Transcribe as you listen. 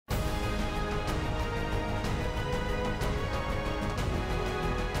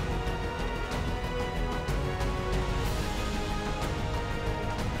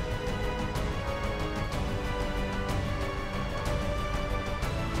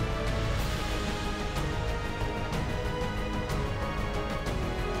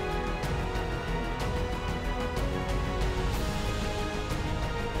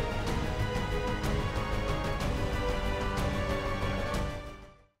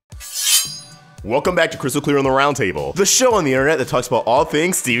Welcome back to Crystal Clear on the Roundtable, the show on the internet that talks about all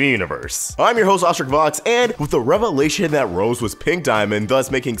things Steven Universe. I'm your host, AwestruckVox, and with the revelation that Rose was Pink Diamond, thus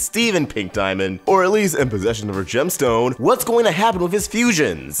making Steven Pink Diamond, or at least in possession of her gemstone, what's going to happen with his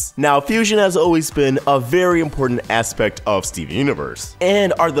fusions? Now, fusion has always been a very important aspect of Steven Universe,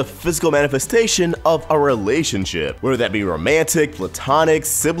 and are the physical manifestation of a relationship, whether that be romantic, platonic,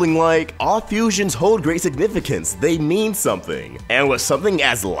 sibling-like. All fusions hold great significance. They mean something. And with something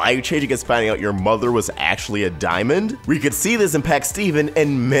as life-changing as finding out your mother was actually a diamond, we could see this impact Steven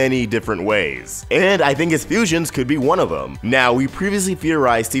in many different ways. And I think his fusions could be one of them. Now, we previously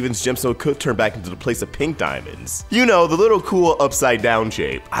theorized Steven's gemstone could turn back into the place of pink diamonds. You know, the little cool upside down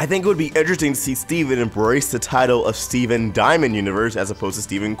shape. I think it would be interesting to see Steven embrace the title of Steven Diamond Universe as opposed to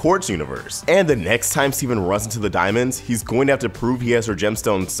Steven Quartz Universe. And the next time Steven runs into the diamonds, he's going to have to prove he has her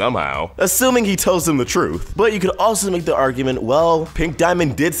gemstone somehow, assuming he tells them the truth. But you could also make the argument, well, Pink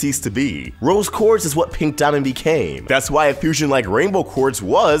Diamond did cease to be. Rose Quartz is what Pink Diamond became. That's why a fusion like Rainbow Quartz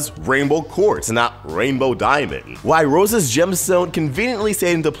was Rainbow Quartz, not Rainbow Diamond. Why Rose's gemstone conveniently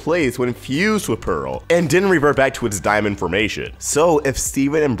stayed into place when fused with Pearl, and didn't revert back to its diamond formation. So if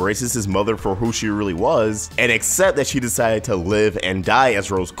Steven embraces his mother for who she really was, and accept that she decided to live and die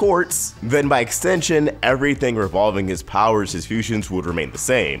as Rose Quartz, then by extension, everything revolving his powers, his fusions would remain the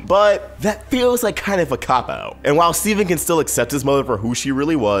same. But that feels like kind of a cop-out. And while Steven can still accept his mother for who she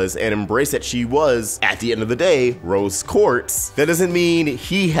really was, and embrace that she was, at the end of the day, Rose Quartz, that doesn't mean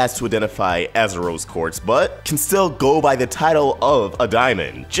he has to identify as a Rose Quartz, but can still go by the title of a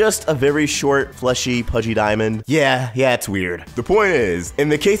diamond. Just a very short, fleshy, pudgy diamond. Yeah, it's weird. The point is, in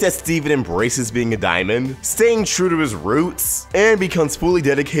the case that Steven embraces being a diamond, staying true to his roots, and becomes fully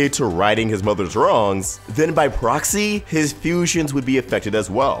dedicated to righting his mother's wrongs, then by proxy, his fusions would be affected as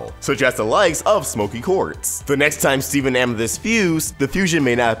well, such as the likes of Smoky Quartz. The next time Steven and Amethyst fuse, the fusion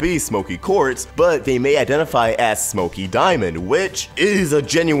may not be Smoky Quartz, but they may identify as Smoky Diamond, which is a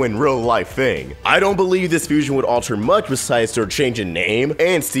genuine real-life thing. I don't believe this fusion would alter much besides their change in name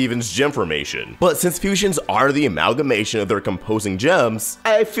and Steven's gem formation. But since fusions are the amalgamation of their composing gems,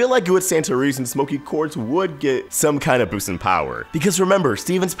 I feel like it would stand to reason Smoky Quartz would get some kind of boost in power. Because remember,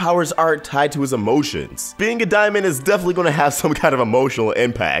 Steven's powers aren't tied to his emotions. Being a diamond is definitely going to have some kind of emotional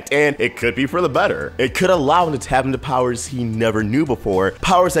impact, and it could be for the better. It could allow him to tap into powers he never knew before,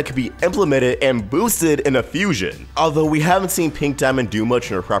 powers that could be implemented and boosted in a fusion. Although we haven't seen Pink Diamond do much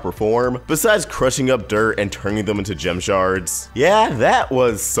in her proper form, besides crushing up dirt and turning them into gem shards. Yeah, that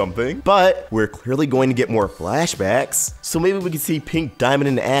was something. But we're clearly going to get more flashbacks, so maybe we can see Pink Diamond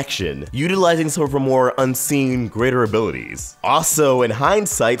in action, utilizing some of her more unseen, greater abilities. Also, in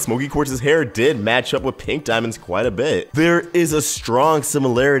hindsight, Smoky Quartz's hair did match up with Pink Diamond's quite a bit. There is a strong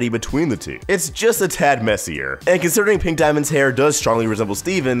similarity between the two. It's just a tad messier. And considering Pink Diamond's hair does strongly resemble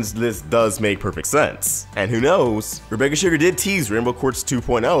Steven's, this does make perfect sense. And who knows, Rebecca Sugar did tease Rainbow Quartz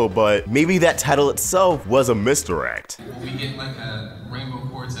 2.0, but maybe that title itself was a misdirect. Will we get like a Rainbow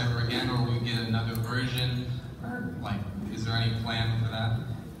Quartz ever again, or will we get another version? Or like, is there any plan for that?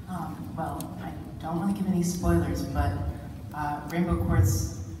 Well, I don't want to give any spoilers, but Rainbow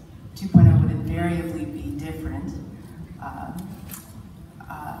Quartz 2.0 would invariably be different.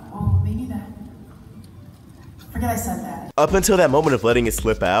 Well, maybe that. Forget I said that. Up until that moment of letting it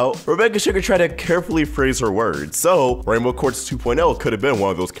slip out, Rebecca Sugar tried to carefully phrase her words, so Rainbow Quartz 2.0 could have been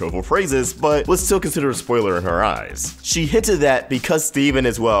one of those careful phrases, but was still considered a spoiler in her eyes. She hinted that because Steven,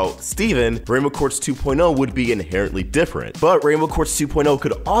 Rainbow Quartz 2.0 would be inherently different, but Rainbow Quartz 2.0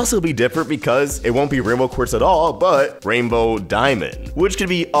 could also be different because it won't be Rainbow Quartz at all, but Rainbow Diamond, which could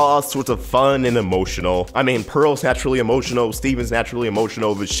be all sorts of fun and emotional. I mean, Pearl's naturally emotional, Steven's naturally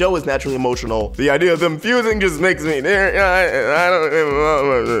emotional, the show is naturally emotional. The idea of them fusing just makes me, I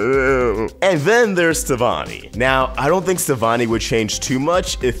don't. And then there's Stevonnie. Now, I don't think Stevonnie would change too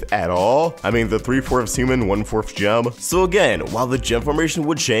much, if at all. I mean, the 3/4 human, 1/4 gem. So again, while the gem formation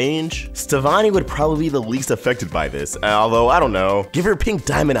would change, Stevonnie would probably be the least affected by this. Although, I don't know. Give her pink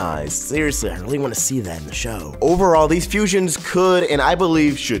diamond eyes. Seriously, I really want to see that in the show. Overall, these fusions could, and I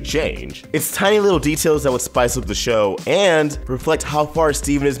believe should change. It's tiny little details that would spice up the show and reflect how far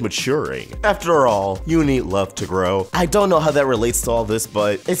Steven is maturing. After all, you need love to grow. I don't know how that relates to all this,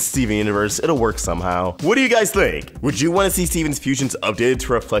 but it's Steven Universe, it'll work somehow. What do you guys think? Would you want to see Steven's fusions updated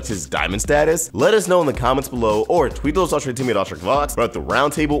to reflect his diamond status? Let us know in the comments below, or tweet those straight to me at AwestruckVox, or at the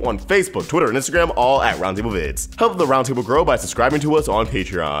Roundtable on Facebook, Twitter, and Instagram, all at Roundtable Vids. Help the Roundtable grow by subscribing to us on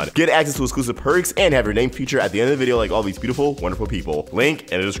Patreon. Get access to exclusive perks, and have your name featured at the end of the video like all these beautiful, wonderful people.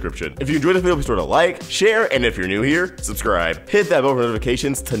 Link in the description. If you enjoyed the video, be sure to like, share, and if you're new here, subscribe. Hit that bell for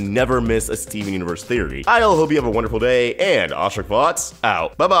notifications to never miss a Steven Universe theory. I hope you have a wonderful day, and AwestruckVox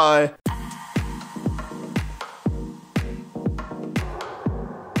out. Bye-bye.